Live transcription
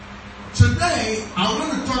Today, I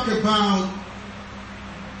want to talk about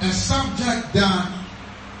a subject that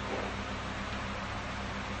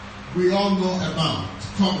we all know about,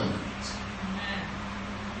 covenant.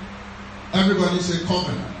 Everybody say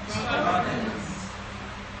covenant. Covenant.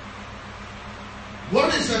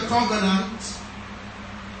 What is a covenant?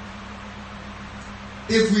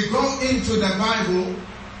 If we go into the Bible,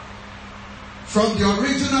 from the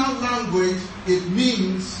original language, it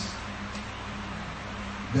means,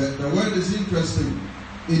 the word is interesting,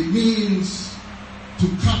 it means to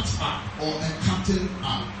cut up or a cutting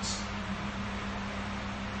out.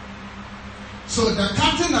 So the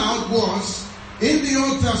cutting out was, in the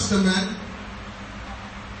Old Testament,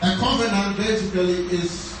 a covenant basically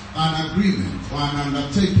is an agreement or an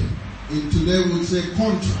undertaking. In today we would say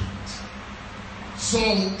contract. So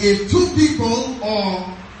if two people,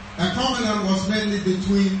 or a covenant was mainly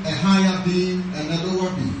between a higher being and a lower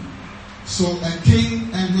being. So a king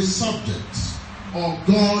and his subjects, or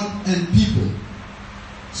God and people.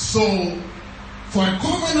 So for a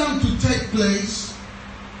covenant to take place,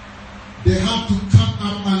 they have to cut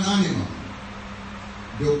up an animal.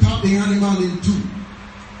 They'll cut the animal in two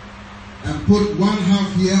and put one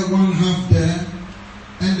half here, one half there.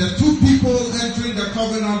 And the two people entering the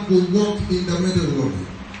covenant will walk in the middle of it.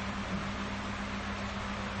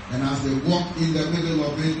 And as they walk in the middle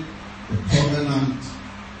of it, the covenant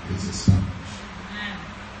is established.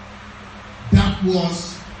 That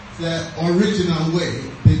was the original way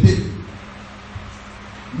they did it.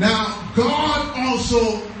 Now, God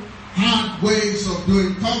also had ways of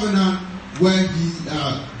doing covenant where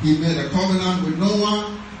he made a covenant with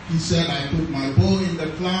Noah. He said, I put my bow in the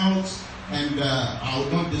clouds and I will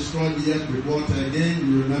not destroy the earth with water again.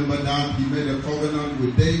 You remember that? He made a covenant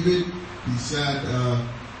with David. He said,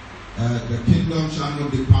 the kingdom shall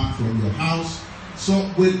not depart from your house. So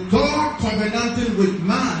with God covenanting with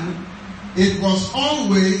man, it was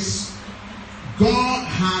always God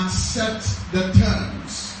had set the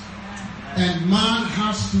terms. And man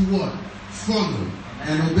has to what? Follow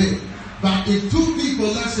and obey. But if two people,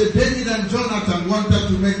 let's say David and Jonathan, wanted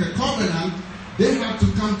to make a covenant, they had to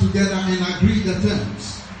come together and agree the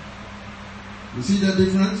terms. You see the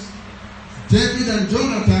difference? David and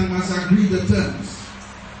Jonathan must agree the terms.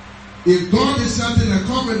 If God is setting a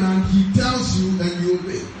covenant, he tells you and you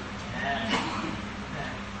obey.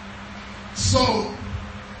 So,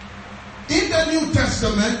 in the New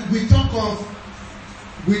Testament, we talk of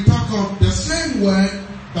the same word,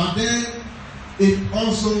 but then it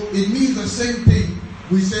means the same thing.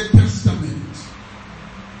 We say testament.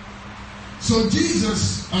 So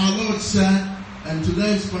Jesus, our Lord, said, and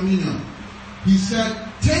today's communion, he said,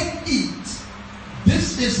 take, eat.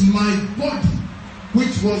 This is my body,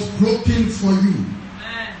 which was broken for you.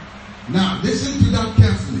 Now, listen to that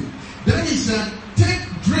carefully. Then he said, take,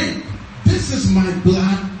 drink. This is my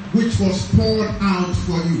blood, which was poured out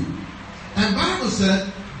for you. And Bible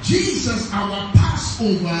said, Jesus, our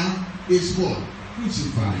Passover, is what?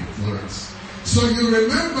 Crucified for us. So you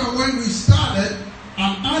remember when we started,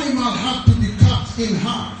 an animal had to be cut in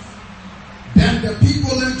half. Then the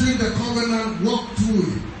people entering the covenant walked through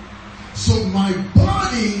it. So my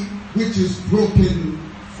body, which is broken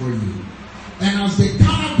for you. And as they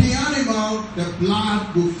cut up the animal, the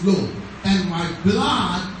blood will flow. And my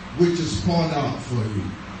blood, which is poured out for you.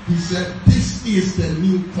 He said, this is the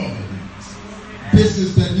new covenant. This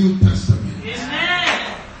is the New Testament.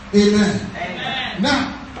 Amen. Amen. Amen.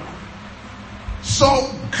 Now,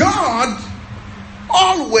 so God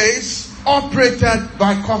always operated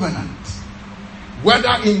by covenant.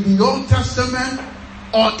 Whether in the Old Testament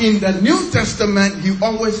or in the New Testament, he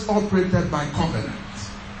always operated by covenant.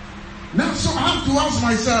 Now, so I have to ask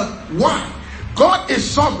myself, why? God is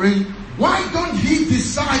sovereign. Why don't he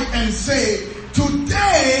decide and say,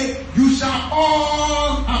 today you shall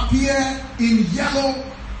all appear in yellow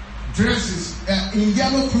dresses, in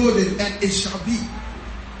yellow clothing, and it shall be.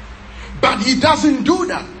 But he doesn't do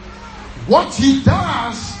that. What he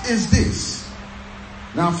does is this.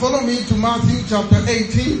 Now follow me to Matthew chapter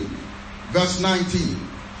 18, verse 19.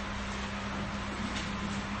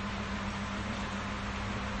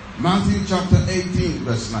 Matthew chapter 18,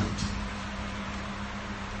 verse 19.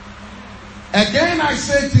 Again I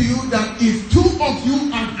say to you that if two of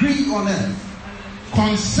you agree on earth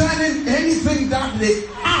concerning anything that they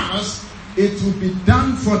ask, it will be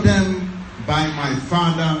done for them by my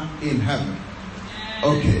Father in heaven.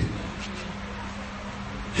 Okay.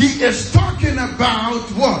 He is talking about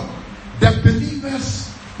what? The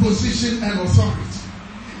believer's position and authority.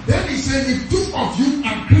 Then he said, if two of you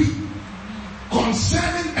agree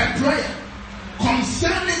concerning a prayer,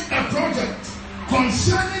 concerning a project,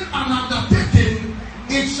 concerning an undertaking,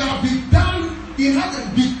 it shall be in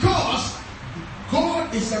heaven because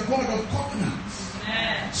God is a God of covenants.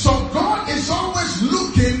 Amen. So God is always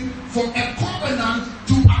looking for a covenant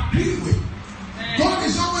to agree with. Amen. God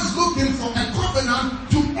is always looking for a covenant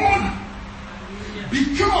to honor.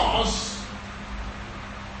 Because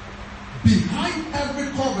behind every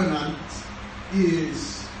covenant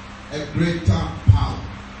is a greater power.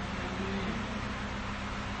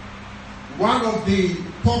 One of the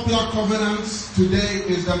popular covenants today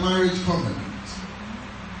is the marriage covenant.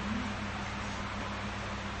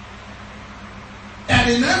 And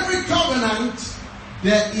in every covenant,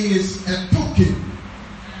 there is a token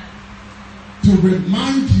to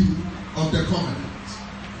remind you of the covenant.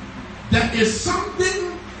 There is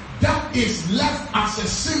something that is left as a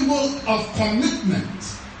symbol of commitment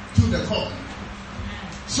to the covenant.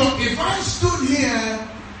 So if I stood here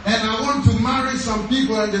and I want to marry some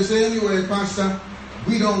people and they say, anyway, Pastor,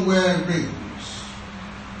 we don't wear rings.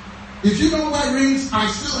 If you don't wear rings, I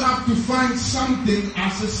still have to find something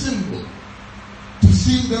as a symbol to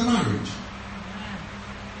seal the marriage.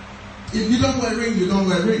 If you don't wear ring, you don't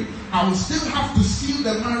wear ring. I will still have to seal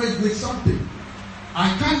the marriage with something.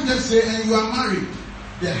 I can't just say, and you are married.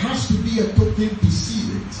 There has to be a token to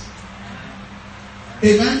seal it.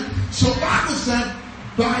 Amen. So Bible said,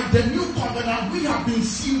 by the new covenant, we have been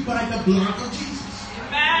sealed by the blood of Jesus.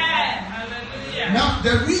 Amen. Hallelujah. Now,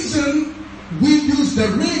 the reason we use the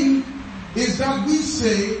ring is that we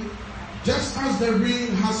say, just as the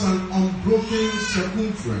ring has an unbroken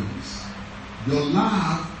circumference, your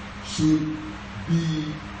love should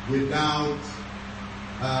be without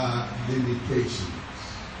limitations.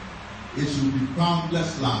 It should be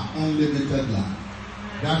boundless love, unlimited love.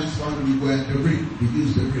 That is why we wear the ring. We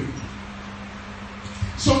use the ring.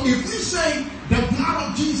 So if we say the blood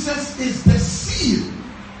of Jesus is the seal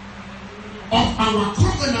of our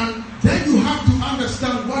covenant, then you have to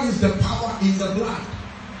understand what is the power in the blood.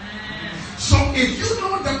 So if you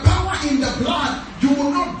know the power in the blood, you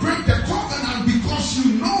will not break the covenant because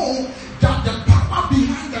you know that the power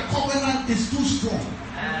behind the covenant is too strong.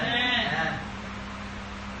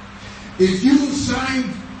 If you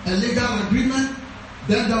sign a legal agreement,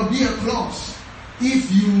 then there will be a clause.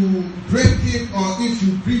 If you break it or if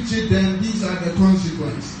you breach it, then these are the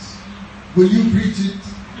consequences. Will you breach it?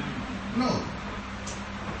 No.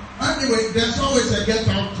 Anyway, there's always a get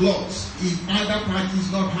out clause. If either party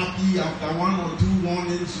is not happy after one or two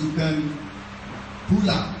warnings, you can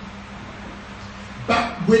pull out.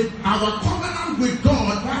 But with our covenant with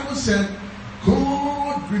God, the Bible said,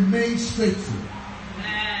 God remains faithful.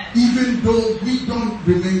 Even though we don't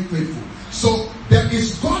remain faithful. So there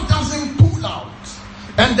is, God doesn't pull out.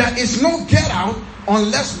 And there is no get out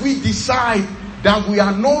unless we decide that we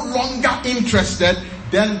are no longer interested.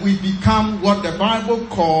 Then we become what the Bible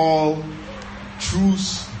calls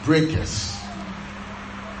truce breakers.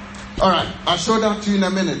 Alright, I'll show that to you in a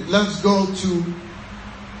minute. Let's go to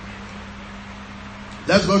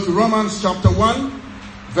Romans chapter 1,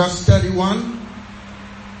 verse 31.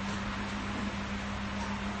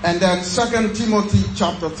 And then 2 Timothy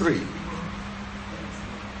chapter 3.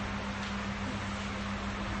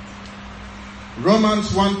 Romans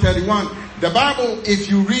 1:31. The Bible, if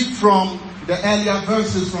you read from the earlier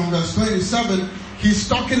verses from verse 27, he's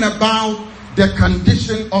talking about the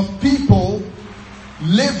condition of people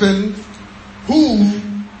living who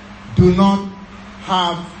do not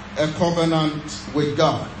have a covenant with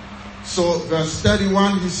God. So verse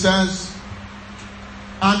 31, he says,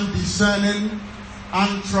 undiscerning,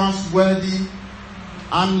 untrustworthy,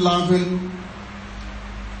 unloving,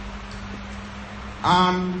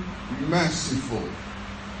 unmerciful.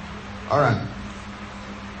 All right.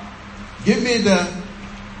 Give me the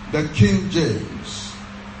King James,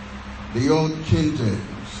 the old King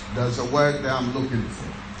James. There's a word that I'm looking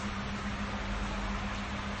for.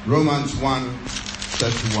 Romans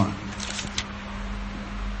 1:31.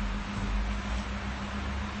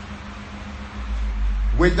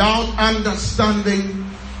 Without understanding,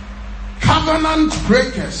 covenant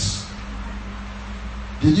breakers.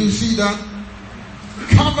 Did you see that?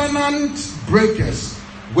 Covenant breakers.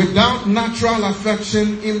 Without natural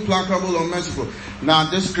affection, implacable or merciful. Now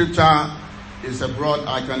this scripture is abroad.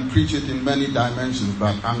 I can preach it in many dimensions,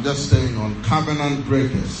 but I'm just staying on covenant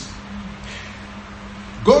breakers.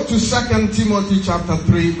 Go to 2 Timothy chapter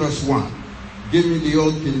 3 verse 1. Give me the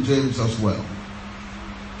old King James as well.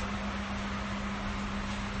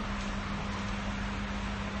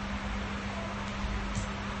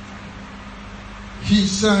 He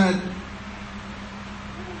said,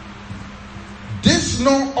 this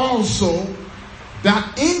know also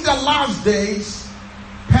that in the last days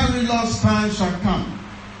perilous times shall come.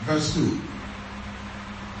 Verse 2.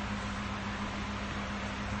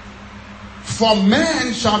 For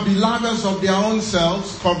men shall be lovers of their own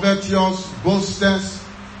selves, covetous, boasters,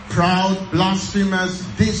 proud, blasphemers,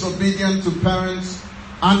 disobedient to parents,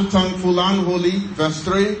 unthankful, unholy. Verse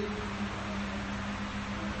 3.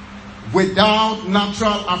 Without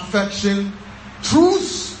natural affection,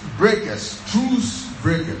 truce breakers,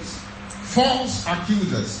 false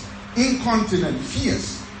accusers, incontinent,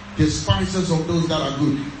 fierce, despisers of those that are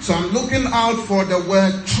good. So I'm looking out for the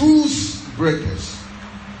word truce breakers.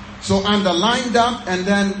 So underline that, and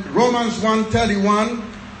then Romans 1:31,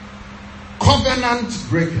 covenant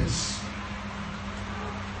breakers.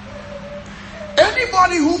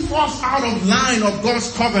 Anybody who falls out of line of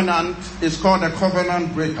God's covenant is called a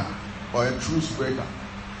covenant breaker or a truce breaker.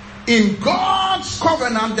 In God's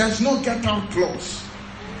covenant, there's no get out clause.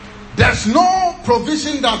 There's no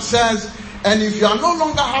provision that says, and if you are no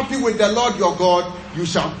longer happy with the Lord your God, you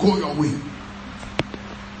shall go your way.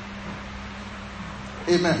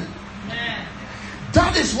 Amen. Amen.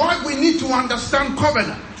 That is why we need to understand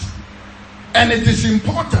covenant. And it is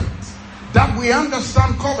important that we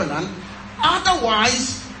understand covenant.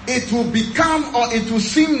 Otherwise, it will become, or it will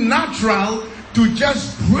seem natural to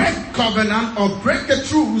just break covenant or break a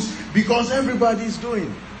truce because everybody is doing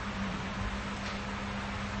it.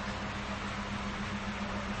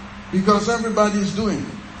 Because everybody is doing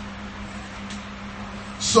it.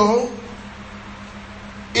 So,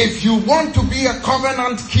 if you want to be a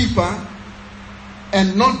covenant keeper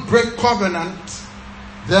and not break covenant,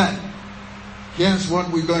 then here's what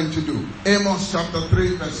we're going to do. Amos chapter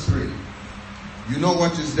 3 verse 3. You know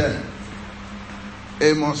what is there?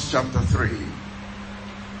 Amos chapter 3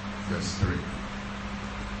 verse 3.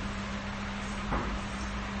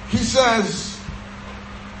 He says,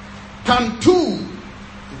 can two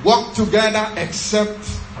walk together except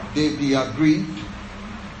they be agreed?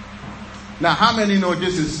 Now, how many know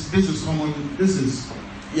this is common?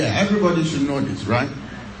 Everybody should know this, right?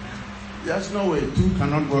 There's no way two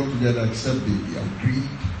cannot work together except they be agreed.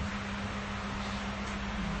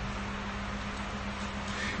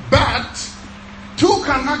 But two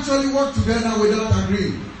can actually work together without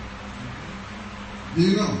agreeing. Do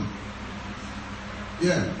you know?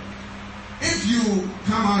 Yeah. If you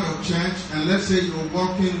come out of church and let's say you're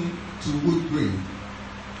walking to Wood Green,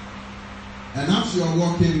 and as you're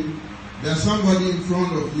walking, there's somebody in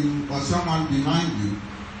front of you or someone behind you,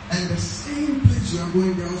 and the same place you are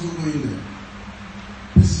going, they're also going there.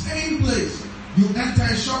 The same place. You enter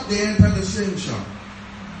a shop, they enter the same shop.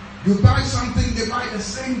 You buy something, they buy the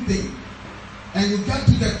same thing. And you get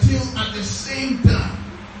to the till at the same time.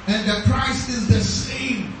 And the price is the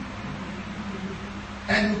same.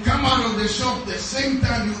 And you come out of the shop the same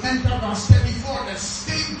time, you enter verse 34 the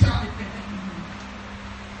same time.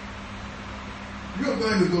 You're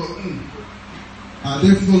going to go, are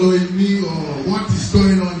they following me or what is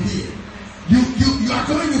going on here? You are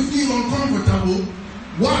going to feel uncomfortable.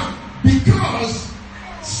 Why? Because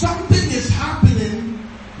something is happening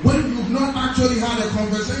when you've not actually had a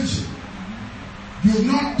conversation. You've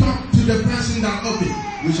not talked to the person that,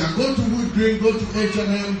 okay, we shall go to Wood Green, go to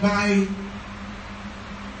H&M, buy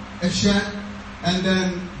a shirt, and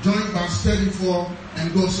then join verse 34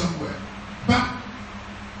 and go somewhere. But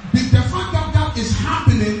the fact that that is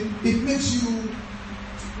happening, it makes you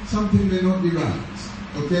something may not be right.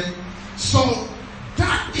 Okay? So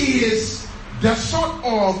that is the sort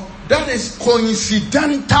of, that is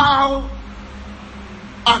coincidental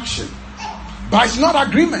action. But it's not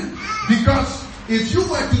agreement. Because if you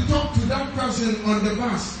were to talk to that person on the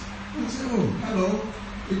bus, you would say, oh, hello.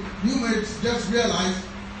 You might just realize,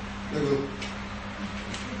 hello.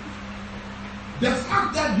 The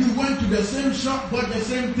fact that you went to the same shop, bought the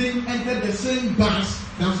same thing, entered the same bus,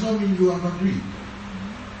 does not mean you have agreed.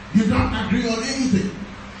 You don't agree on anything.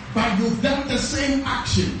 But you've done the same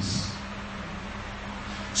actions.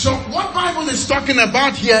 So what Bible is talking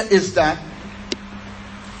about here is that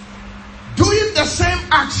doing the same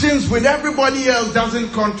actions with everybody else doesn't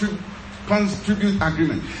contribute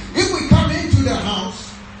agreement. If we come into the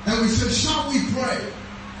house and we say, shall we pray?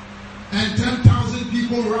 And 10,000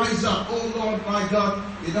 people rise up. Oh Lord, my God.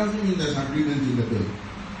 It doesn't mean there's agreement in the building.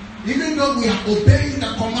 Even though we are obeying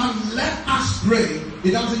the command, let us pray,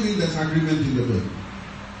 it doesn't mean there's agreement in the building.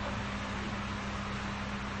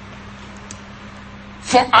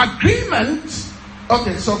 For agreement,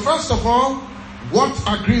 okay, so first of all, what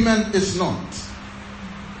agreement is not?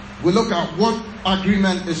 We look at what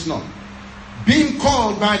agreement is not. Being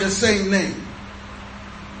called by the same name.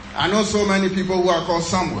 I know so many people who are called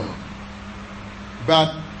Samuel,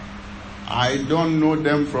 but I don't know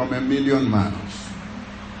them from a million miles.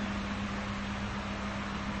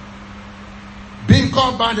 Being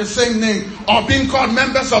called by the same name, or being called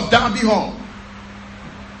members of Derby Hall,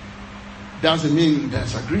 doesn't mean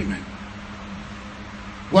there's agreement.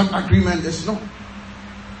 What agreement is not?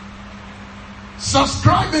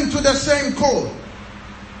 Subscribing to the same code.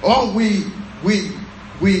 Or we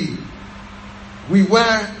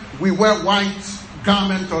wear white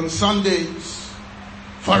garment on Sundays,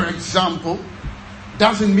 for example,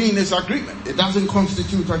 doesn't mean it's agreement. It doesn't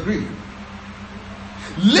constitute agreement.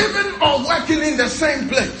 Living or working in the same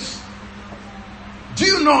place. Do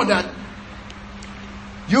you know that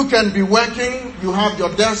you can be working, you have your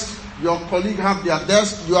desk, your colleague have their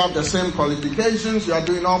desk, you have the same qualifications, you are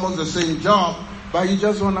doing almost the same job, but you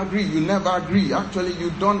just don't agree. You never agree. Actually, you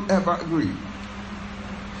don't ever agree.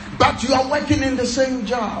 But you are working in the same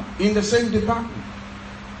job, in the same department.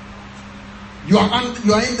 You are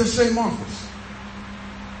in the same office.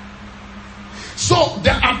 So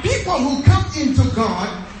there are people who come into God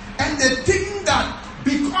and they think that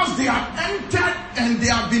because they have entered and they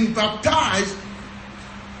have been baptized,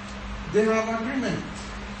 they have agreement.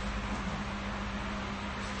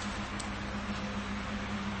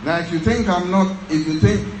 Now if you think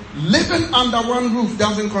living under one roof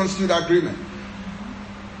doesn't constitute agreement.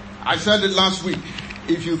 I said it last week.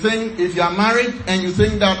 If you are married and you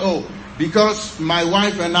think that, because my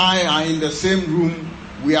wife and I are in the same room,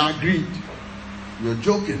 we are agreed. You're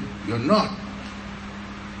joking. You're not.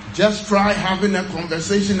 Just try having a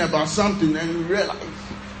conversation about something and you realize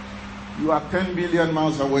you are 10 billion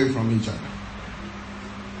miles away from each other.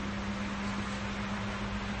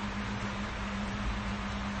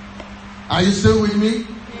 Are you still with me?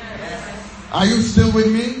 Yes. Are you still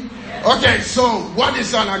with me? Yes. Okay, so what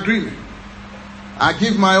is an agreement? I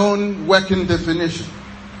give my own working definition.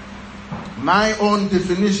 My own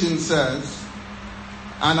definition says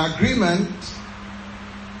an agreement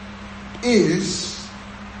is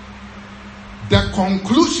the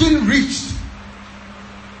conclusion reached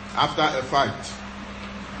after a fight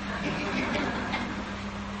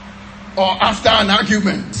or after an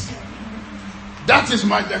argument. That is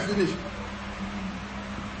my definition.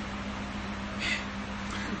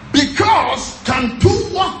 Because can two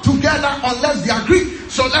walk together unless they agree?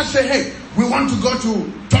 So let's say, hey, we want to go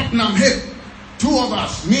to Tottenham Hill. Two of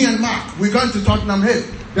us, me and Mark, we're going to Tottenham Hill.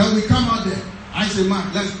 Then we come out there. I say,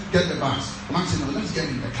 Mark, let's get the bus. Mark said, no, let's get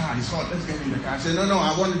in the car. It's hot. Let's get in the car. I said, no,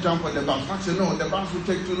 I want to jump on the bus. Mark said, no, the bus will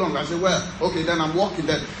take too long. I said, well, okay, then I'm walking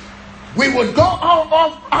there. We would go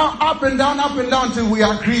up and down till we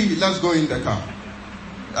agree. Let's go in the car.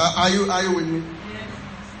 Are you with me?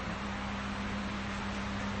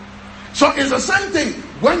 So it's the same thing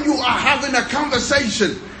when you are having a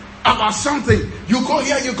conversation about something. You go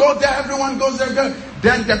here, you go there, everyone goes there.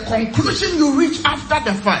 Then the conclusion you reach after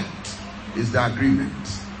the fight is the agreement.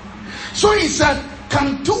 So he said,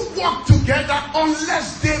 can two walk together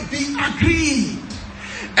unless they be agreed?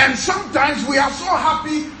 And sometimes we are so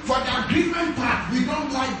happy for the agreement part. We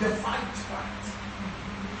don't like the fight part.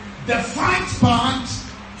 The fight part,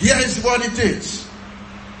 here is what it is.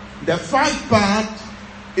 The fight part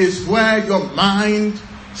is where your mind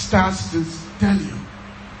starts to tell you,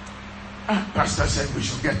 Pastor said we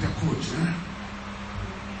should get a coach.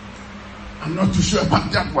 I'm not too sure about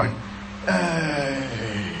that one.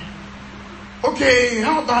 Okay,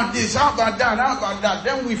 how about this? How about that? How about that?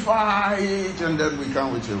 Then we fight and then we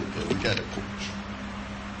come with you. Okay, we get a coach.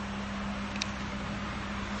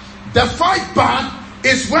 The fight part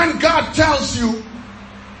is when God tells you,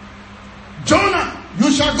 Jonah, you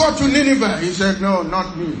shall go to Nineveh. He said, no,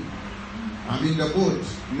 not me. I'm in the boat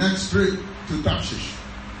next trip to Tarshish.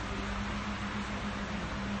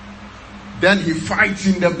 Then he fights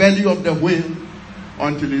in the belly of the whale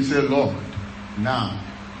until he said, Lord, now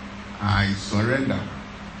I surrender.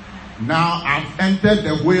 Now I've entered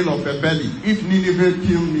the whale of the belly. If Nineveh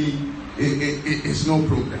kill me, it's no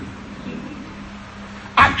problem.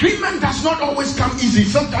 Agreement does not always come easy.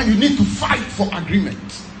 Sometimes you need to fight for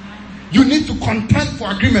agreement. You need to contend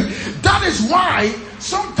for agreement. That is why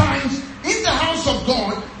sometimes in the house of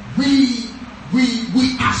God, we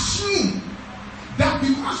assume that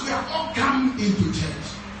because we have all come into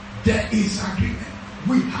church, there is agreement.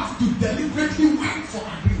 We have to deliberately work for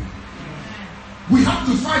agreement. We have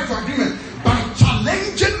to fight for agreement by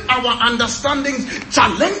challenging our understandings,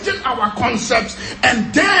 challenging our concepts,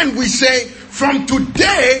 and then we say, from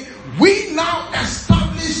today, we now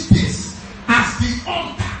establish this as the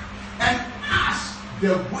altar and as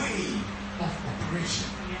the way of operation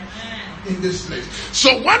in this place.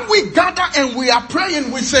 So when we gather and we are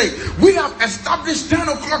praying, we say, we have established 10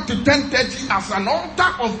 o'clock to 10:30 as an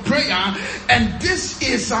altar of prayer, and this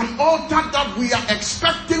is an altar that we are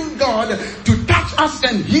expecting God to touch us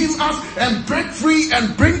and heal us and break free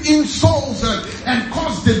and bring in souls and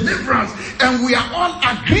cause deliverance. And we are all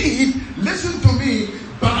agreed, Listen to me.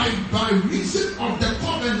 By reason of the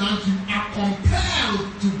covenant, you are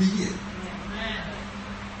compelled to be here.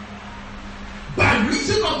 By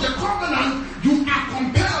reason of the covenant, you are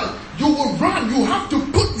compelled. You will run. You have to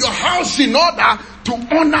put your house in order to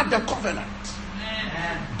honor the covenant.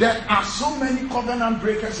 There are so many covenant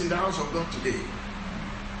breakers in the house of God today.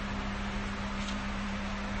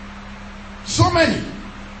 So many.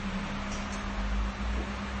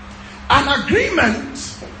 An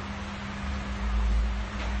agreement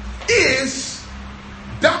is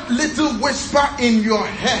that little whisper in your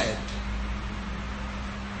head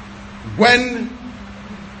when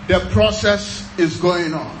the process is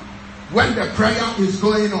going on, when the prayer is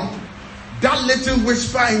going on. That little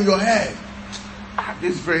whisper in your head,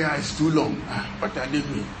 this prayer is too long. What I did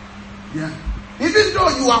mean? Yeah. Even though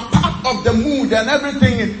you are part of the mood and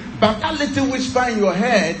everything, but that little whisper in your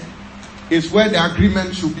head is where the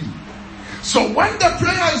agreement should be. So when the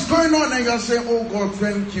prayer is going on and you're saying, oh God,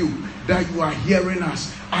 thank you that you are hearing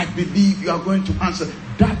us. I believe you are going to answer.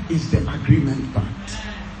 That is the agreement part.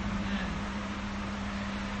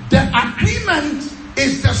 The agreement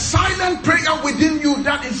is the silent prayer within you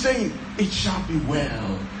that is saying, it shall be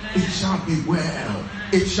well. It shall be well.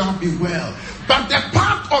 It shall be well. But the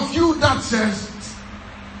part of you that says,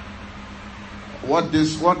 what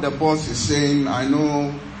the boss is saying, I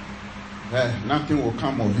know nothing will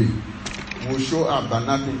come of it. Will show up, but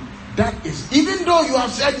nothing. That is, even though you have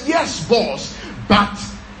said yes, boss, but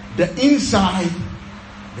the inside,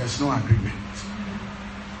 there's no agreement.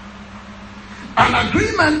 An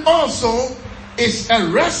agreement also is a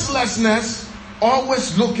restlessness,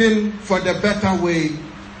 always looking for the better way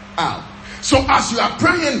out. So as you are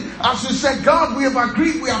praying, as you say, God, we have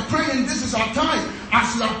agreed, we are praying, this is our time.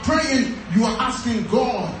 As you are praying, you are asking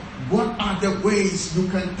God, what are the ways you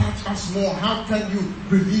can touch us more? How can you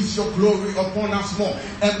release your glory upon us more?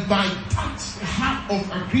 And by that heart of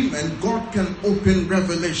agreement, God can open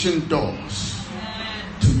revelation doors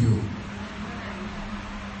to you.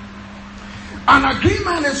 An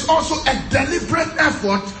agreement is also a deliberate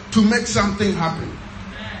effort to make something happen.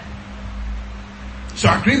 So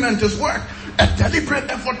agreement is work. A deliberate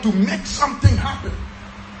effort to make something happen.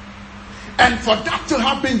 And for that to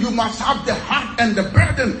happen, you must have the heart and the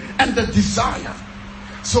burden and the desire.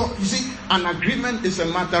 So, you see, an agreement is a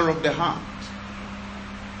matter of the heart.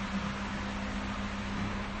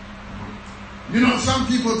 You know, some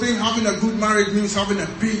people think having a good marriage means having a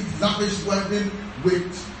big, lavish wedding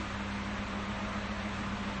with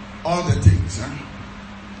all the things.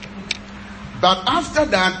 But after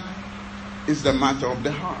that, it's the matter of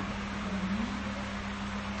the heart.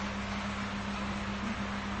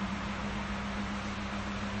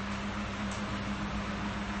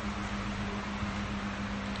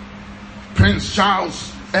 Prince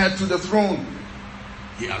Charles, heir to the throne,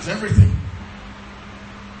 he has everything.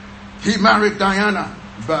 He married Diana,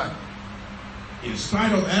 but in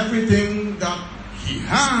spite of everything that he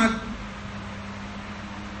had,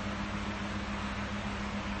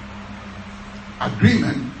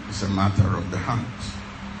 agreement is a matter of the heart.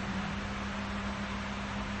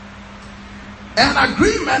 An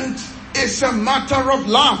agreement is a matter of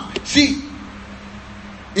love. See,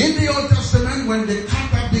 in the Old Testament, when they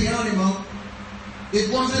cut up the animal, it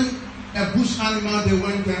wasn't a bush animal they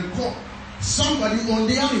went and caught. Somebody owned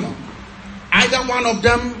the animal. Either one of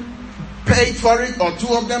them paid for it, or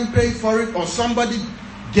two of them paid for it, or somebody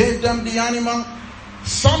gave them the animal.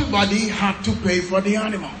 Somebody had to pay for the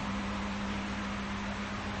animal.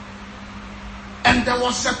 And there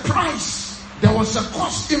was a price. There was a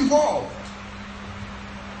cost involved.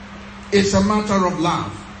 It's a matter of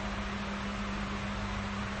love.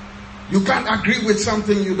 You can't agree with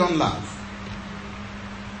something you don't love.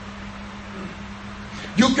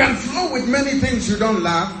 You can flow with many things you don't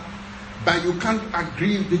love, but you can't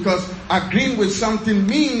agree, because agreeing with something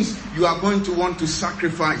means you are going to want to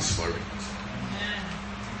sacrifice for it.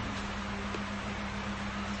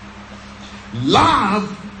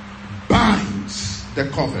 Love binds the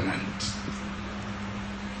covenant.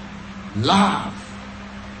 Love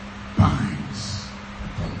binds the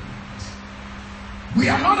covenant. We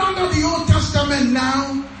are not under the Old Testament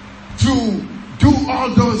now to do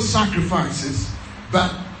all those sacrifices,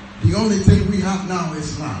 but the only thing we have now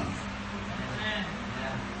is love.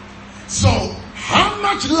 So, how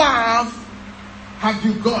much love have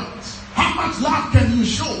you got? How much love can you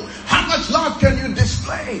show? How much love can you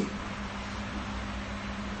display?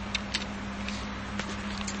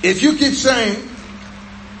 If you keep saying,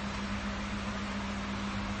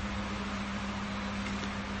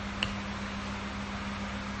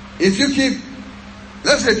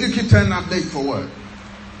 let's say if you keep turning up late for work,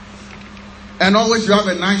 And always you have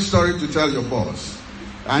a nice story to tell your boss.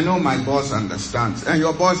 I know my boss understands. And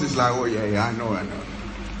your boss is like, oh yeah, I know.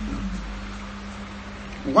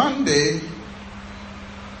 One day,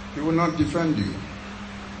 he will not defend you.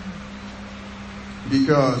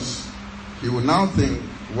 Because he will now think,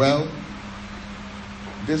 well,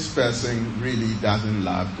 this person really doesn't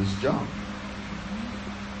love this job.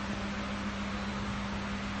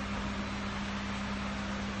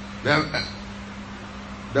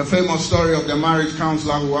 The famous story of the marriage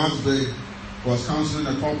counselor who was counseling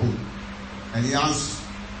a couple, and he asked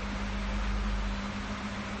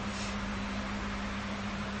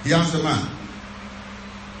the man,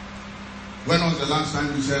 when was the last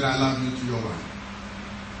time you said I love you to your wife?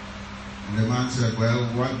 And the man said, well,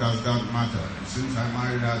 what does that matter? Since I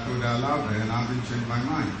married her, I told her I love her, and I haven't changed my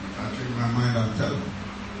mind. If I change my mind, I'll tell her.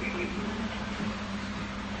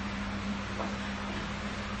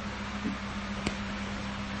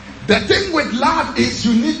 The thing with love is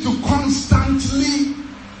you need to constantly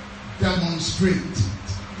demonstrate it.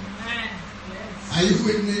 Yes. Are you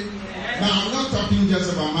with me? Yes. Now, I'm not talking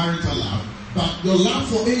just about marital love, but your love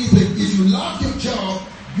for anything. If you love your job,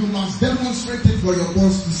 you must demonstrate it for your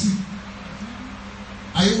boss to see.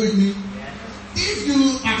 Are you with me? Yes. If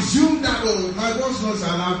you assume that, oh, my boss knows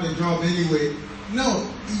I love the job anyway, no,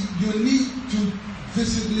 you need to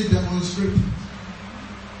visibly demonstrate it.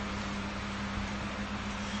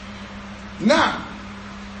 Now,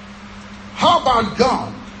 how about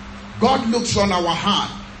God? God looks on our heart,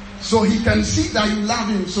 so he can see that you love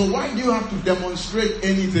him. So why do you have to demonstrate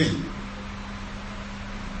anything?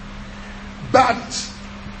 But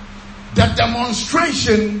the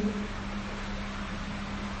demonstration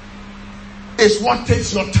is what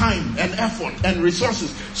takes your time and effort and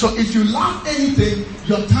resources. So if you love anything,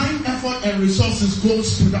 your time, effort, and resources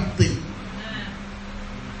goes to that thing.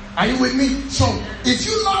 Are you with me? So if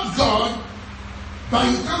you love God, but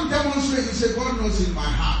you can't demonstrate, you say, God knows in my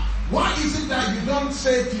heart. Why is it that you don't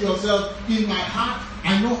say to yourself, in my heart,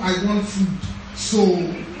 I know I want food. So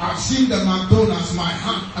I've seen the McDonald's, my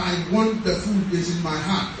heart, I want the food is in my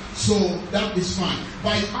heart. So that is fine.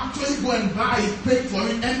 But you actually go and buy it, pay for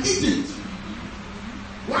it, and eat it.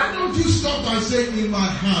 Why don't you stop by saying, in my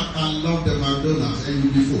heart, I love the McDonald's, and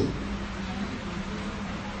you be full?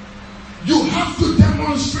 You have to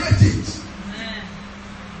demonstrate it.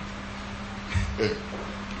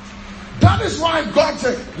 That is why God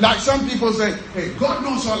said, like some people say, hey, God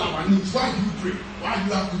knows all our needs. Why do you pray? Why do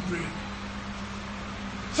you have to pray?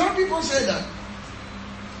 Some people say that.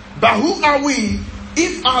 But who are we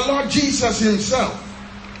if our Lord Jesus himself,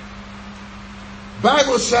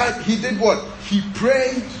 Bible said he did what? He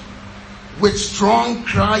prayed with strong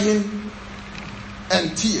crying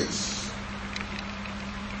and tears.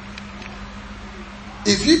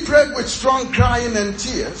 If he prayed with strong crying and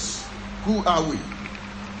tears, who are we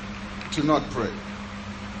to not pray?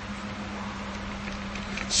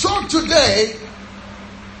 So today,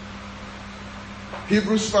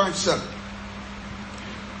 Hebrews 5:7.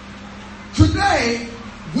 Today,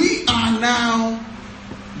 we are now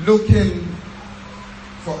looking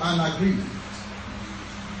for an agreement.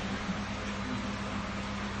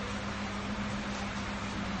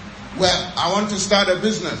 Well, I want to start a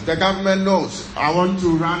business. The government knows. I want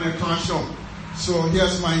to run a car shop. So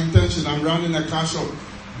here's my intention. I'm running a car shop.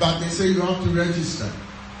 But they say you have to register.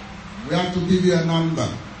 We have to give you a number.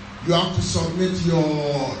 You have to submit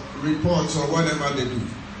your reports or whatever they do.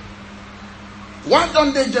 Why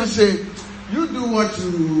don't they just say, you do what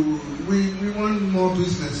we want more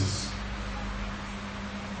businesses.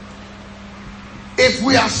 If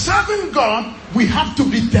we are serving God, we have to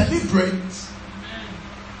be deliberate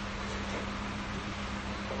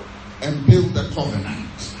and build the covenant.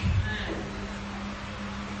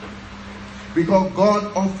 Because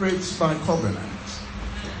God operates by covenant.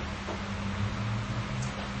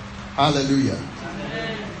 Hallelujah.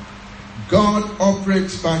 God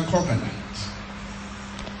operates by covenant.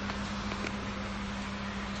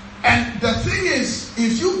 And the thing is,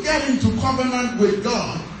 if you get into covenant with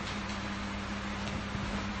God,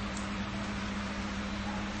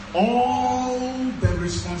 all the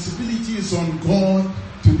responsibility is on God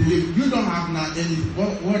to deliver. You don't have now any.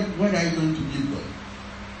 What are you going to give God?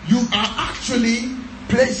 You are actually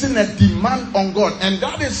placing a demand on God, and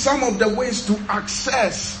that is some of the ways to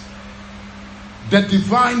access the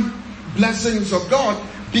divine blessings of God.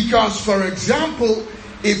 Because, for example,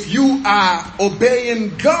 if you are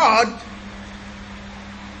obeying God,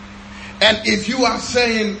 and if you are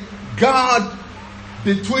saying, God,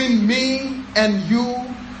 between me and you,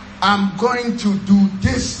 I'm going to do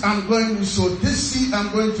this, I'm going to sow this seed,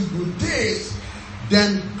 I'm going to do this,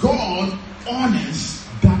 then God honors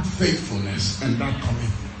that faithfulness and that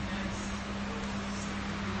commitment.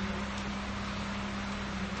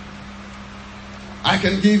 I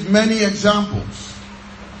can give many examples.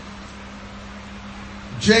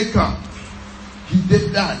 Jacob, he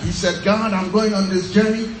did that. He said, God, I'm going on this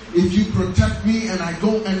journey. If you protect me and I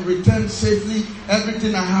go and return safely,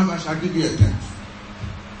 everything I have, I shall give you a tenth.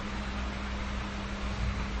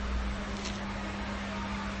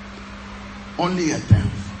 Only a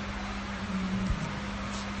tenth.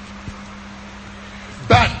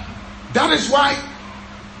 But that is why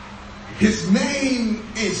his name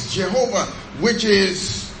is Jehovah, which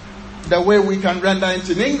is the way we can render it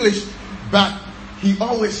in English. But he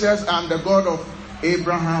always says, I'm the God of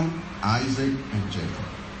Abraham, Isaac, and Jacob.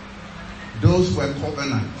 Those were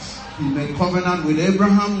covenants. He made covenant with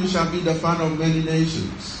Abraham, you shall be the father of many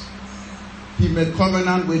nations. He made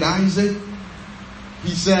covenant with Isaac.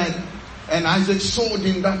 He said, and Isaac sowed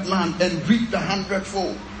in that land and reaped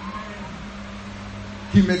 100-fold.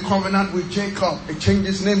 He made covenant with Jacob and changed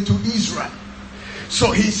his name to Israel.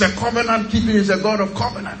 So he's a covenant keeping, he's a God of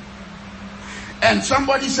covenant. And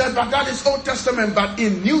somebody said, but that is Old Testament. But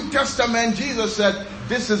in New Testament, Jesus said,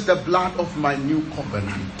 this is the blood of my new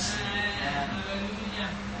covenant.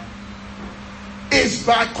 It's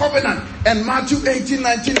by covenant. And Matthew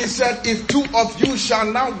 18:19, he said, if two of you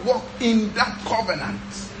shall now walk in that covenant.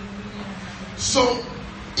 So,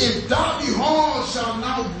 if thou behold shall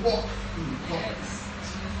now walk in covenant.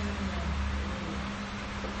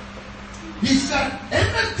 He said,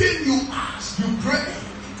 anything you ask, you pray.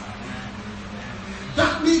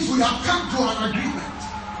 That means we have come to an agreement.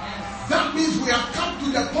 That means we have come to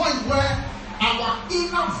the point where our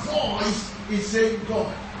inner voice is saying,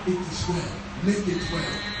 God, it is well. Make it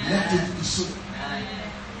well. Let it be so.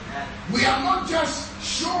 We are not just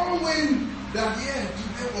showing that, yeah,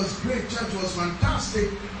 today was great, church was fantastic,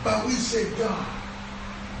 but we say, God,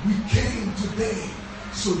 we came today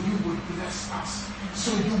so you will bless us.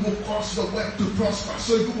 So you will cause the work to prosper.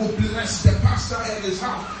 So you will bless the pastor and his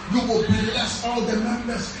house. You will bless all the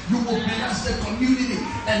members. You will bless the community.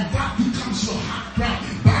 And that becomes your heart cry.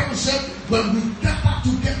 Bible said, when we gather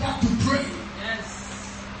together to pray,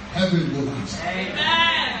 yes, heaven will answer.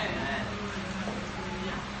 Amen.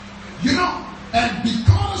 You know, and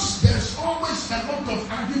because there's always a lot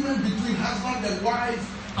of argument between husband and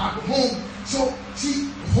wife at home. So see,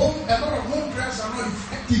 a lot of home prayers are not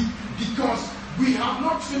effective because we have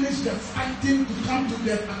not finished the fighting to come to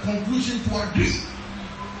the conclusion to agree.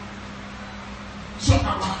 So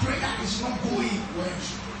our prayer is not going where it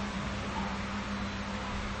should go.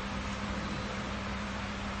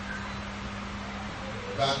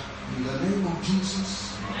 But in the name of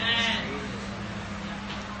Jesus,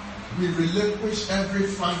 we relinquish every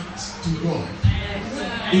fight to God.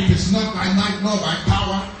 It is not by might nor by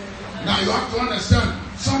power. Now you have to understand,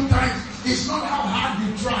 sometimes it's not how hard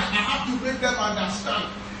you try. I have to make them understand.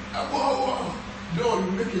 Whoa. No,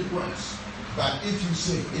 you make it worse. But if you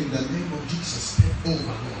say, in the name of Jesus, take over,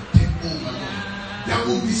 Lord, take over, Lord, there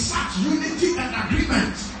will be such unity and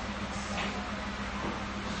agreement.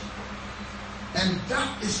 And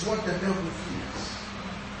that is what the devil fears.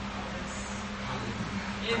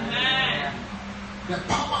 Amen. The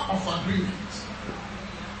power of agreement.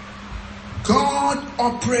 God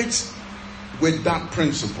operates with that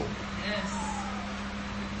principle.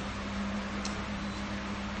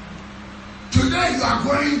 Today you are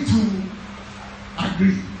going to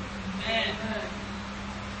agree.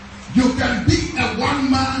 You can be a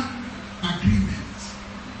one-man agreement.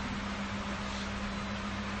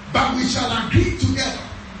 But we shall agree together.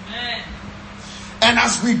 And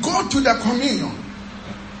as we go to the communion,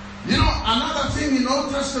 you know, another thing in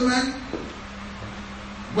Old Testament,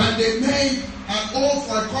 when they made an oath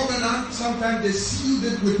or a covenant, sometimes they sealed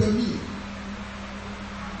it with a meal.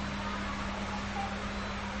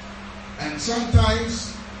 And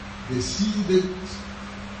sometimes they sealed it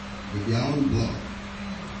with their own blood.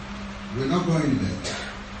 We're not going there.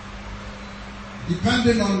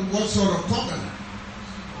 Depending on what sort of covenant.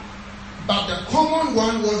 But the common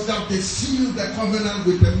one was that they sealed the covenant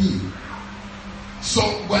with a meal. So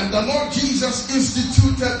when the Lord Jesus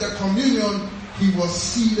instituted the communion, he was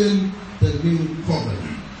sealing the new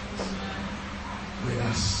covenant with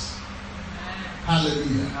us.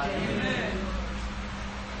 Hallelujah. Amen.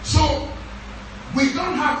 So we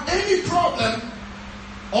don't have any problem.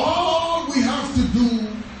 All we have to do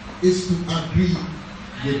is to agree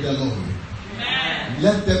with the Lord. Amen.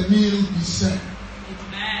 Let the meal be set.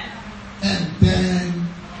 Amen. And then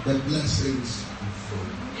the blessings unfold.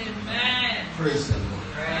 Amen. Praise the Lord.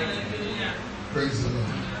 Hallelujah. Praise the Lord.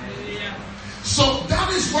 Hallelujah. So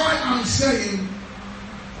that is why I'm saying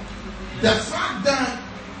the fact that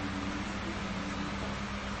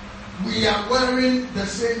we are wearing the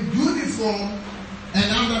same uniform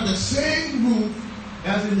and under the same roof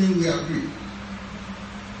doesn't mean we agree.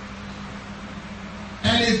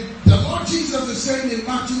 And if the Lord Jesus is saying in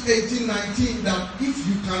Matthew 18:19 that if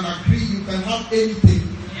you can agree, you can have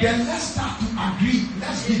anything, then let's start to agree.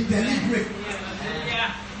 Let's be deliberate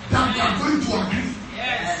that we are going to agree.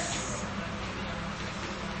 Yes.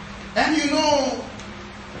 And you know,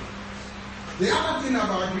 the other thing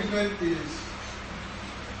about agreement is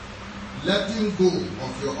letting go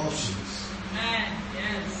of your options. Amen.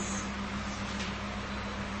 Yes.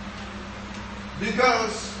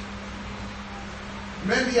 Because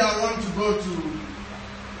maybe I want to go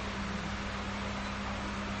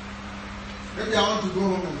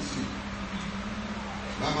home and sleep.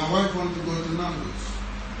 But my wife wants to go to Nando's.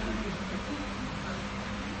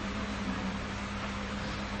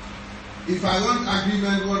 If I want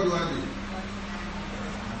agreement, what do I do?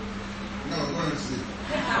 No, go and sleep.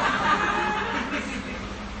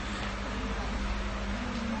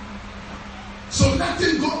 So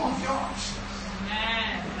letting go of your options.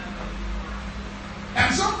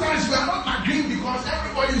 And sometimes we are not agreeing because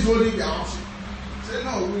everybody is holding their option. Say,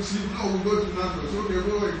 no, we'll sleep. No, we'll go to Nando's. Okay, go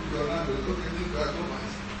to Nando's. Okay, then go to my.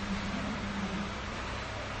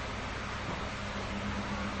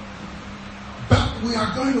 But we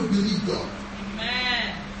are going to believe God.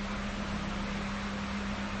 Amen.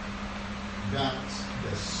 That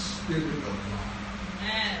the Spirit of God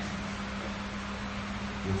Amen.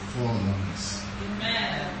 will fall on us.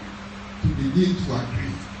 Amen. To begin to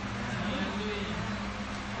agree. Hallelujah.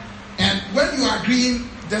 And when you are agreeing,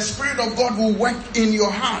 the Spirit of God will work in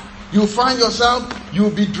your heart. You'll find yourself, you'll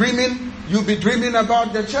be dreaming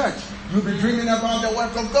about the church. You'll be dreaming about the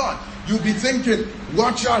work of God. You'll be thinking,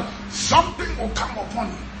 watch out, something will come upon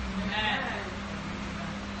you. Amen.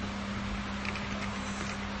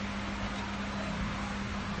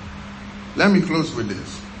 Let me close with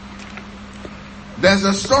this. There's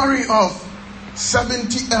a story of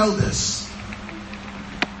 70 elders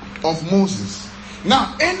of Moses.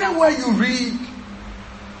 Now, anywhere you read,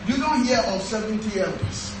 you don't hear of 70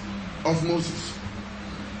 elders of Moses.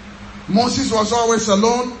 Moses was always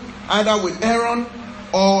alone, either with Aaron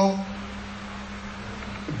or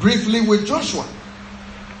briefly with Joshua.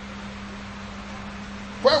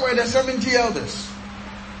 Where were the 70 elders?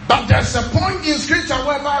 But there's a point in scripture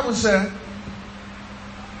where the Bible said,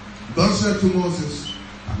 God said to Moses,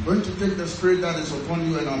 I'm going to take the spirit that is upon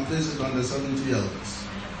you and I'll place it on the 70 elders.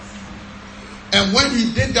 And when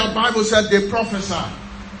he did that, Bible said they prophesied.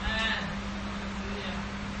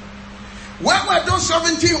 Where were those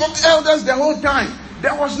 70 elders the whole time?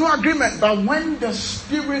 There was no agreement. But when the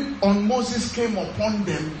spirit on Moses came upon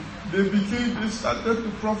them, they started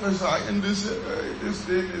to prophesy and they said, hey, this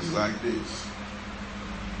thing is like this.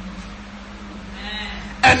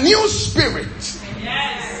 A new spirit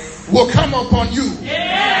will come upon you.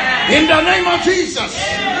 In the name of Jesus.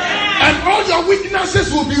 And all your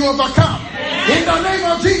weaknesses will be overcome. In the name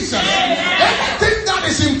of Jesus. Anything that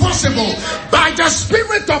is impossible, by the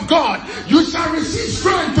Spirit of God, you shall receive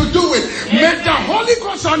strength to do it. May the Holy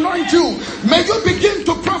Ghost anoint you. May you begin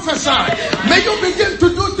to prophesy. May you begin to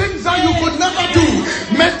do things that you could never do.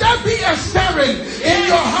 May there be a stirring in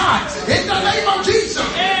your heart. In the name of Jesus.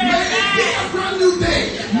 May it be a brand new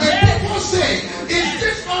day. May people say, is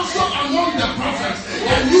this also among the prophets?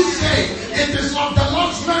 And you say, it is of the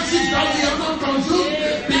Lord's mercy that we are not consumed,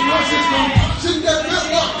 because it's compassion that will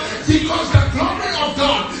not. Because the glory of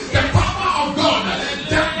God, the power of God,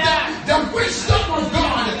 the wisdom of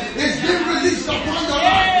God is being released upon your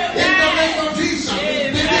life. In the name of Jesus,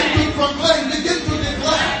 begin to proclaim, begin to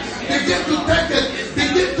declare, begin to take it,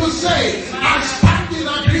 begin to say, I stand in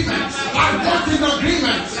agreement, I walk in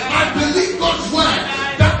agreement, I believe God's word,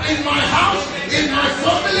 that in my house, in my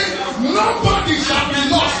family, nobody shall be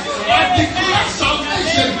lost. I declare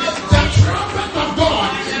salvation, the trumpet of God,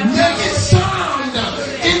 may it sound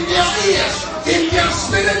in their ears, in their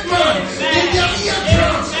spirit man, in their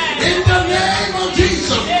eardrums, in the name of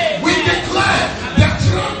Jesus. We declare the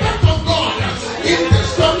trumpet of God in this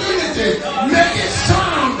community, may it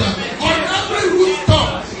sound on every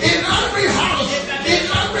rooftop, in every house, in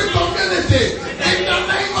every community, in the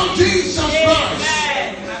name of Jesus Christ.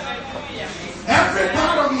 Every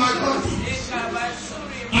part of my body,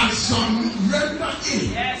 I surrender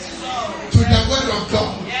in to the word of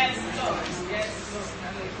God.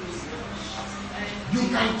 You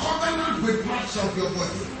can covenant with parts of your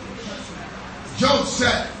body. Job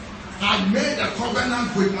said, I made a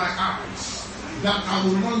covenant with my eyes that I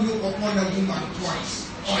will not look upon a woman twice.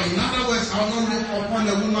 Or in other words, I will not look upon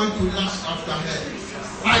a woman to lust after her.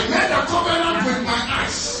 I made a covenant with my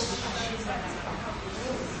eyes.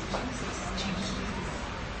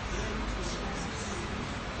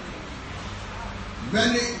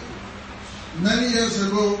 Many years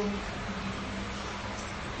ago,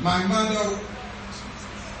 my mother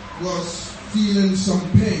was feeling some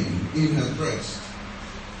pain in her breast.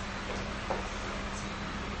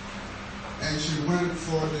 And she went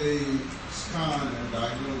for the scan and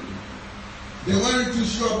diagnosis. They weren't too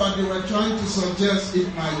sure, but they were trying to suggest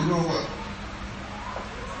it might, you know what?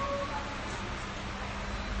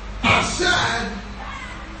 I said,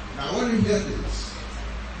 now when you hear this,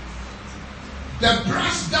 the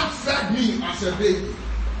breast that fed me as a baby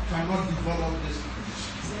cannot develop this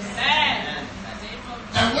condition. Amen.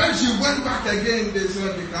 And when she went back again, they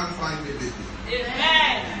said they can't find the baby.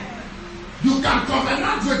 Amen. You can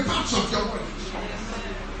covenant with parts of your body.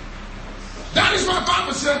 That is what the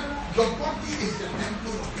Bible said. Your body is the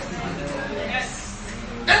temple of God. Yes.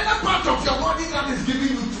 Any part of your body that is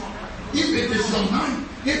giving you trouble, if it is your mind,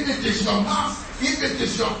 if it is your mouth, if it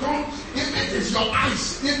is your tongue, if it is your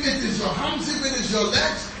eyes, if it is your hands, if it is your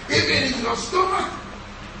legs, if it is your stomach,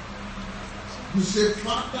 you say,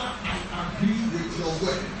 Father, I agree with your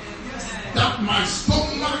word that my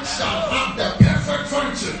stomach shall have the perfect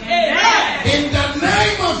function. Amen. In the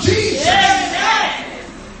name of Jesus. Amen.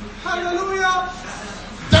 Hallelujah.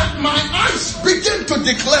 That my eyes begin to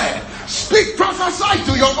declare. Speak, prophesy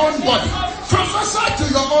to your own body. Prophesy to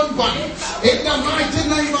your own body. In the mighty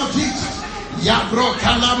name of Jesus. Yabro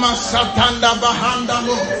kalama satanda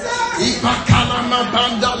bahandalo. Iba kalama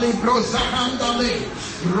bandali brozahandali.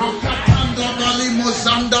 Rokatanda bali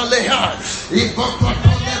mozandaleha. Iba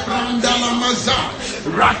kotole brandala maza.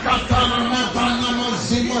 Rakatana mabana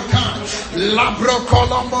mazimaka. Labro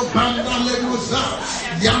kolombo bandale moza.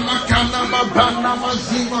 Yamakana mabana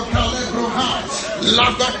mazimaka lebroha.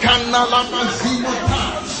 Labakana la mazimaka.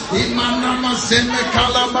 Imana mazeme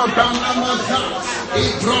kalama bana maza.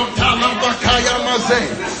 Ibrota labakaya maze.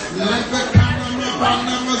 Lebekana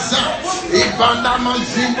mabana maza. Ibana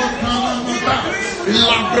mazimo kalama.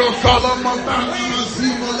 Labro koloma bana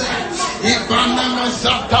mazimo le. Ibana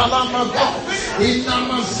mazatala mabo.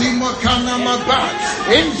 Inamazimo kanamaba.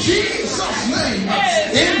 In Jesus' name.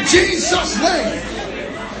 In Jesus' name.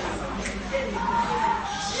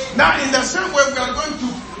 Now, in the same way, we are going to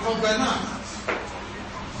covenant.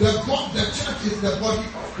 The church is the body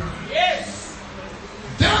of Christ. Yes.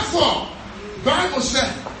 Therefore, Bible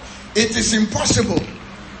said it is impossible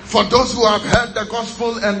for those who have heard the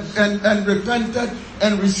gospel and repented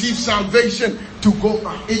and received salvation to go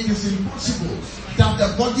back. It is impossible that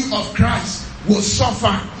the body of Christ will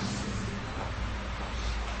suffer.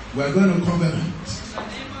 We are going to covenant.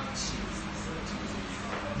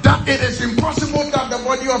 That it is impossible that the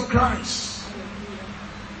body of Christ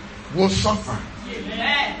will suffer.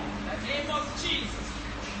 Amen. In the name of Jesus.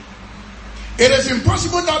 It is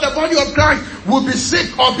impossible that the body of Christ will be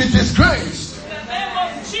sick or be disgraced. In the name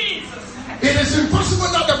of Jesus. It is impossible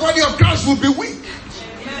that the body of Christ will be weak.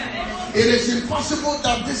 It is impossible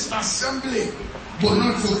that this assembly will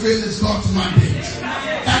not fulfill its God's mandate.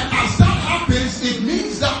 And as that happens, it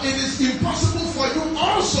means that it is impossible for you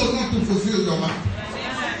also not to fulfill your mandate.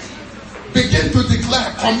 Begin to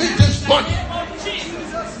declare, commit this body.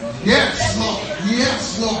 Yes, Lord.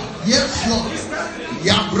 Yes, Lord. Yes, Lord.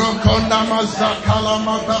 Yabrokona mazakala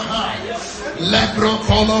mabaha.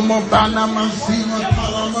 Lebrokolo mobana mazima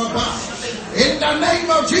palamaba. In the name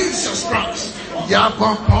of Jesus Christ.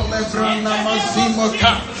 Yabokole brana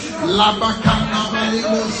mazimoka. Labakana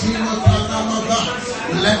balimo zimo palamaba.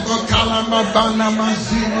 Lebokala mabana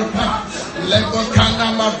mazimoka. Lebokana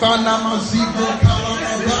mabana mazimo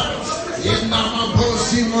palamaba.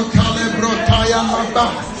 Inamabosimo kalebrotaya maba.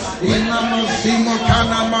 Inamazimo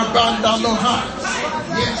kana mabanda loha.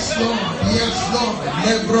 Yes, Lord. Yes, Lord.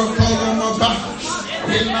 Lebrotolo maba.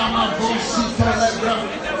 Inamabosito lebra.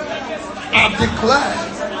 I declare.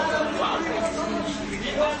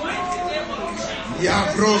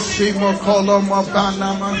 Yabrosimo kolo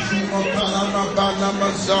mabana mazimo kala mabana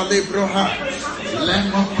mazali broha.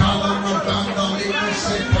 Lemo kala mabanda limo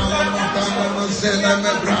se kala mabana mazela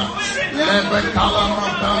mebra. Lebe kala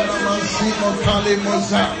mabana mazimo kali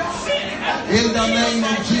moza. In the name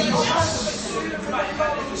of Jesus.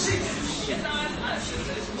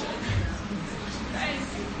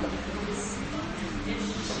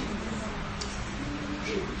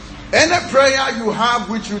 Any prayer you have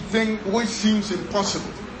which seems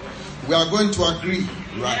impossible, we are going to agree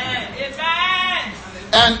right now.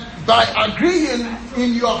 And by agreeing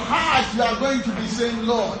in your heart, you are going to be saying,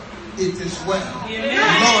 Lord, it is well. Amen.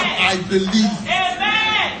 Lord, I believe.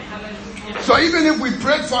 Amen. So even if we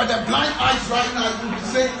pray for the blind eyes right now, we will be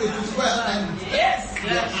saying it is well. And yes.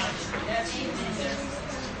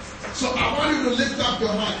 So I want you to lift up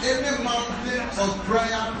your hand. Any mountain of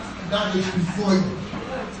prayer that is before you,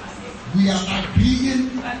 We are agreeing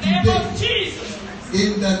In the name of today. Jesus.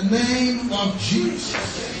 In the name of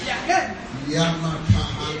Jesus. Yeah.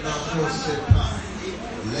 Yamakahanda Rosepa.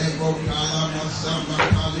 Lego Kalamazama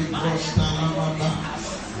Kaliprostanamaba.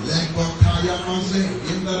 Lego Kayamaze.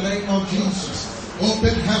 In the name of Jesus.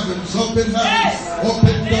 Open heavens, open heavens,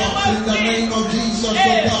 open doors in the name of Jesus, oh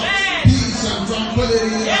God. Peace and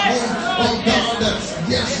tranquility in our home, oh God.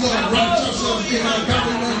 Yes, Lord, righteousness in our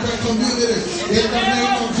government and community in the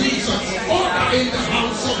name of Jesus. Order in the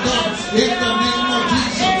house of God in the name of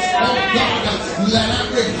Jesus, oh God. Let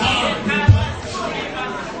every heart be touched.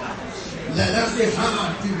 Let every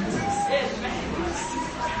heart be touched.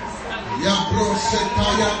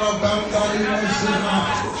 Yabrosekaya Rabanda Limosima.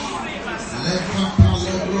 Leka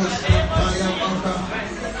palabros kataya mata.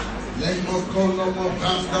 Lemo kolomo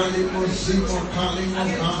kanda limosimo kalimo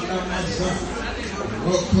kanda masa.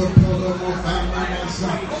 Roko kolomo kanda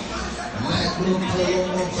masa. Lebro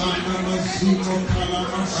kolomo kanda masimo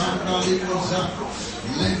kalama kanda limosa.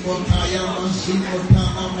 Lemo kaya masimo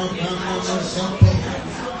kalama kanda masa.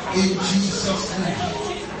 In Jesus' name.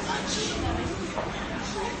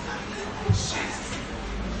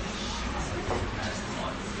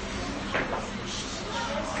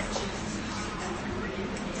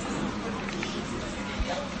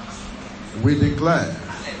 We declare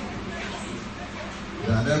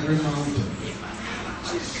that every mountain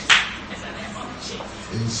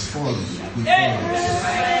is falling before us.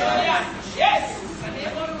 Yes. In the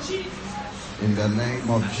name of Jesus. In the name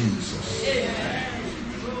of Jesus.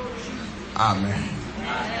 Amen.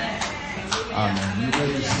 Amen. You may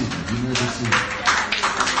be seated. You may be seated.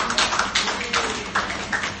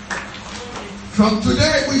 From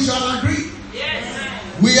today we shall agree. Yes.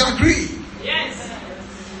 We agree. Yes.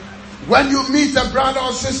 When you meet a brother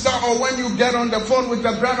or sister, or when you get on the phone with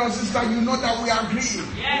a brother or sister, you know that we agree.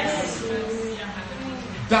 Yes.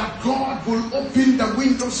 That God will open the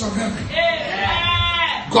windows of heaven.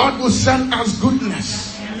 Amen. God will send us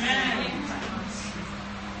goodness. Amen.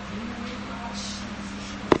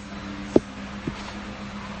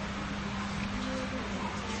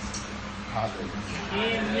 Hallelujah.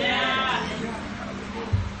 Amen.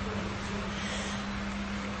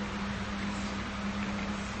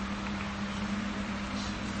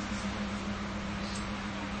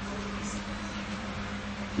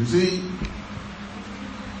 You see,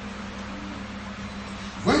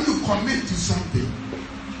 when you commit to something,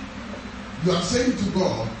 you are saying to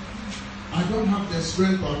God, I don't have the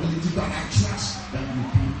strength or ability, but I trust that you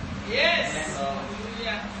can. Yes.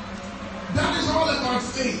 Hallelujah. That is all about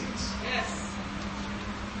faith. Yes.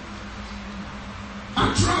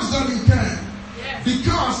 I trust that you can. Yes.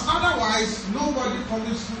 Because otherwise, nobody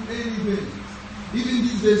commits to anything. Even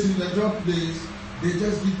these days in the job place, they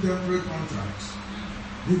just give temporary contracts.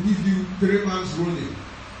 They give you 3 months rolling.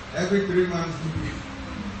 Every 3 months you pay.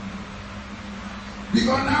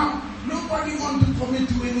 Because now, nobody wants to commit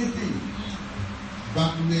to anything.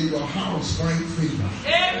 But may your house find favor.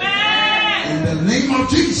 Amen. In the name of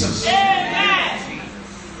Jesus. Amen.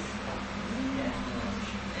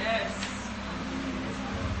 Yes.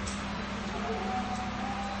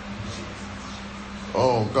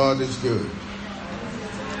 Oh, God is good.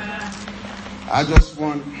 I just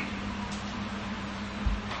want,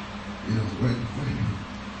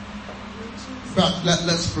 but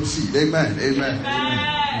let's proceed. Amen. Amen. Amen.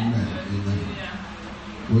 Amen. Amen.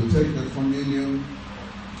 We'll take the communion.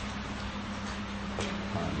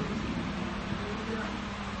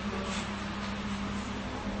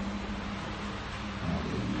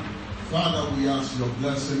 Father, we ask your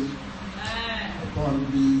blessing upon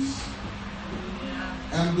these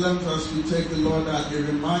emblems as we take the Lord, that it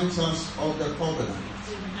reminds us of the covenant.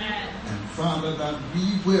 And Father, that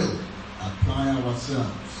we will apply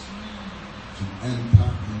ourselves to enter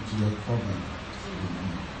into your covenant.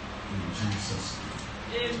 In Jesus'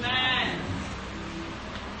 name. Amen.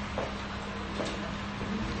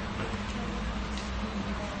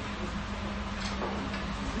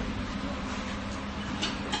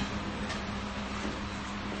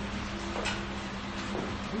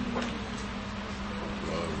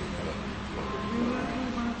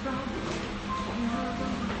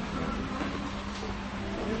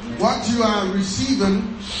 What you are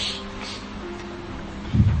receiving,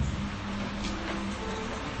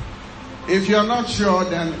 if you're not sure,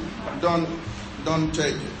 then don't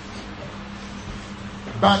take it.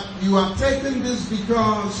 But you are taking this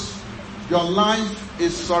because your life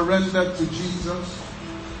is surrendered to Jesus,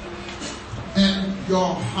 and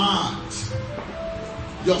your heart,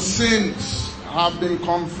 your sins have been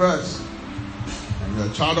confessed, and you're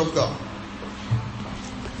a child of God.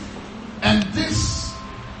 And this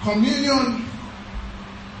communion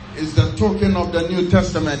is the token of the New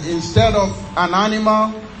Testament. Instead of an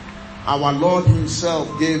animal, our Lord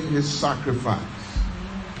himself gave his sacrifice.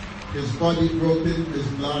 His body broken, his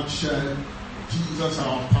blood shed. Jesus,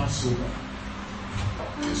 our Passover,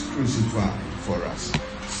 is crucified for us.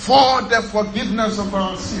 For the forgiveness of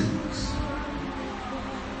our sins.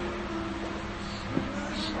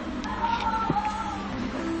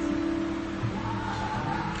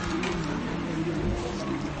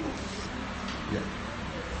 Yeah.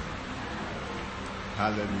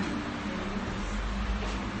 Hallelujah.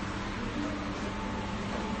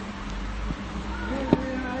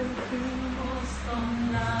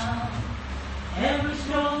 Every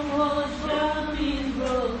stronghold shall be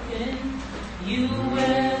broken. You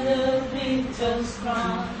wear the victor's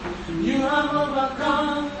crown. You have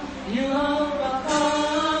overcome. You have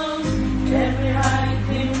overcome. Every high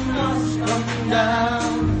thing must come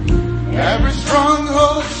down. Every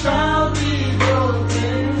stronghold shall be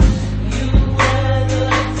broken. You wear the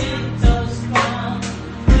victor's crown.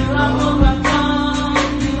 You have overcome.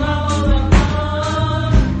 You have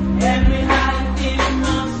overcome. Every high thing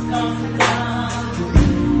must come down.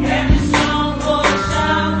 Every stronghold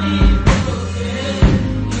shall be broken.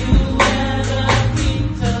 You wear the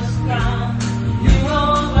victor's crown. You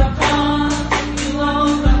overcome. You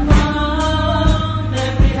overcome.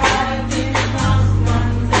 Every high thing must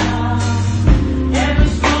come down. Every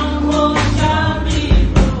stronghold shall be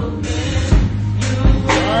broken. You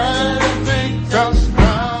wear the victor's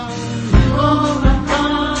crown. You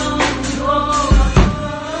overcome. You overcome.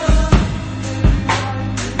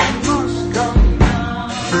 must come down.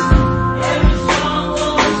 Every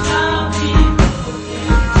stronghold shall be broken.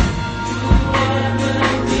 You wear the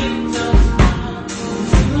victor's crown.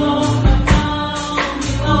 You overcome.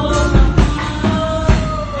 You overcome.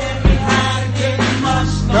 Every high thing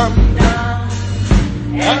must come down.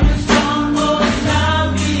 Every stronghold shall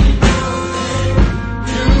be broken.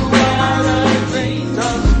 You wear the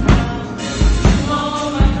victor's crown. You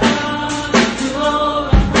overcome. You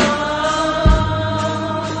overcome.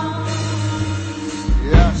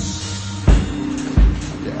 Yes.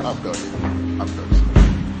 Yeah, I've got it. I've got it.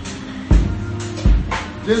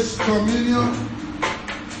 This communion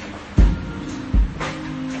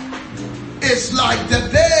is like the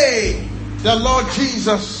day the Lord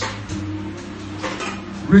Jesus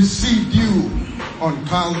received you on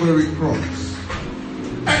Calvary cross.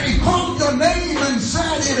 And he called your name and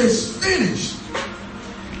said, it is finished.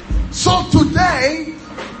 So today,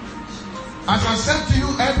 as I said to you,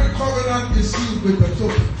 every covenant is sealed with a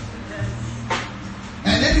token.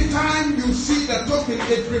 And anytime you see the token,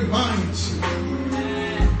 it reminds you.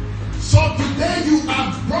 So today you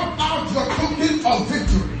have brought out your token of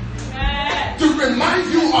victory to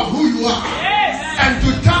remind you of who you are. And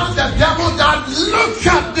to tell the devil that, look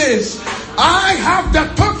at this. I have the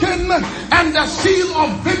token and the seal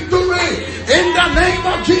of victory in the name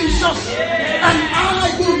of Jesus. And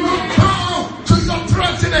I will not bow to your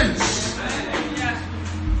presidents.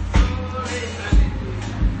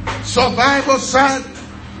 So Bible said,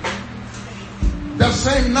 the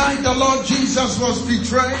same night the Lord Jesus was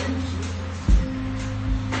betrayed,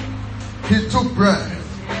 he took bread.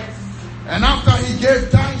 And after he gave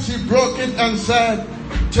thanks, he broke it and said,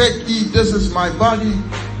 take, eat, this is my body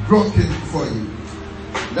broken for you.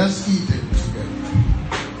 Let's eat it together.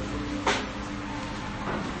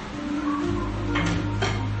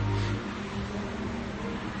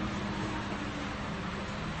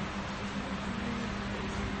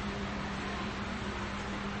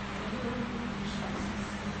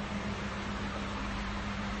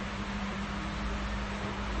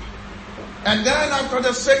 And then after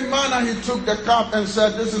the same manner, he took the cup and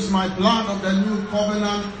said, this is my blood of the new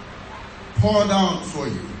covenant poured out for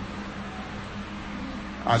you.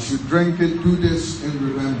 As you drink it, do this in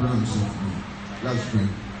remembrance of me. Let's drink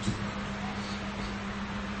together.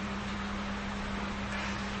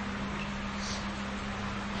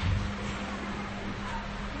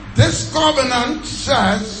 This covenant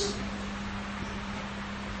says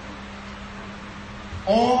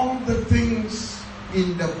all the things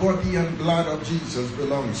in the body and blood of Jesus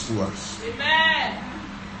belongs to us. Amen.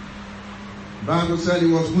 Bible said he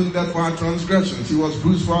was wounded for our transgressions. He was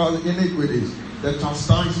bruised for our iniquities. The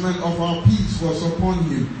chastisement of our peace was upon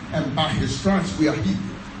him. And by his stripes we are healed.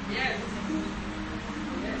 Yes.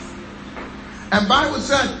 Yes. And Bible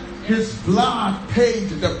said his blood paid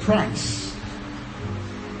the price.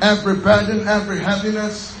 Every burden, every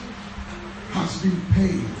heaviness has been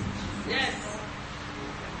paid. Yes.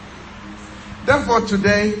 Therefore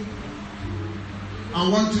today, I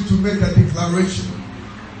want you to make a declaration.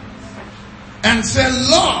 And say,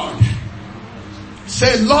 Lord.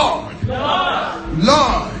 Say, Lord. Lord.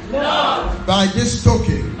 Lord. No. By this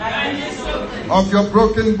token By this token of your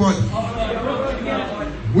broken body, of your broken body,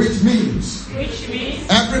 which means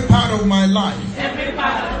every part of my life every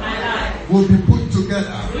part of my life will be put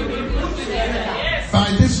together. will be put together. Yes. By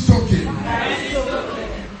this token, By this token,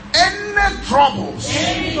 any troubles,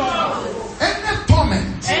 any trouble, any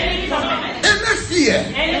torment, any torment, any fear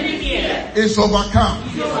any fear is overcome.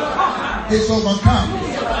 is overcome. Is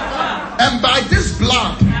overcome. And by this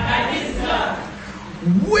blood, And by this blood,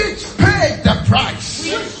 which paid the price,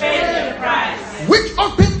 which paid the price, which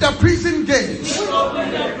opened the prison gates, which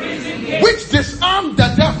opened the prison gate, which disarmed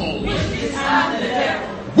the devil, disarmed the devil,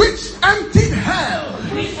 which emptied hell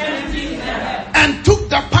which emptied the hell, and took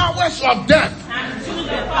the powers of death. and took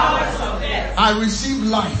the powers of death. I receive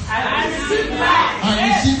life. I receive life. I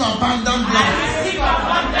receive abundant I life. receive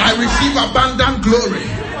abundance. I receive abundant glory.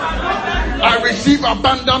 I receive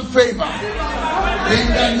abundant favor. In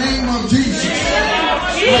the name of Jesus.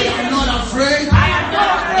 I am not afraid.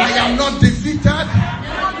 I am not defeated.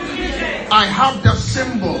 I have the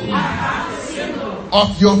symbol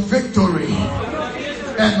of your victory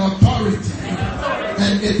and authority.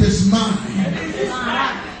 And it is mine.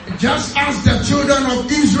 Just as the children of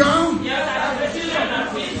Israel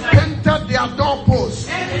painted their doorposts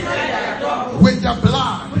with the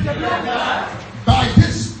blood. By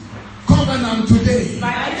this covenant today,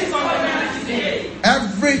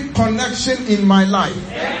 every connection in my life,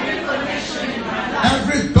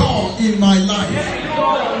 every door in my life,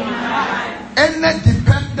 any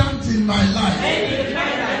dependent in my life,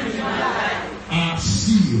 are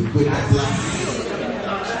sealed with the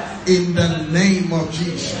blood. In the name of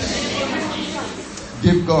Jesus.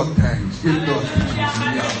 Give God thanks. Give God thanks.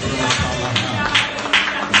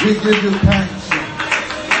 We give you thanks.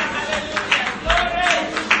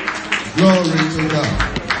 Glory to God.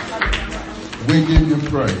 We give you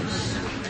praise.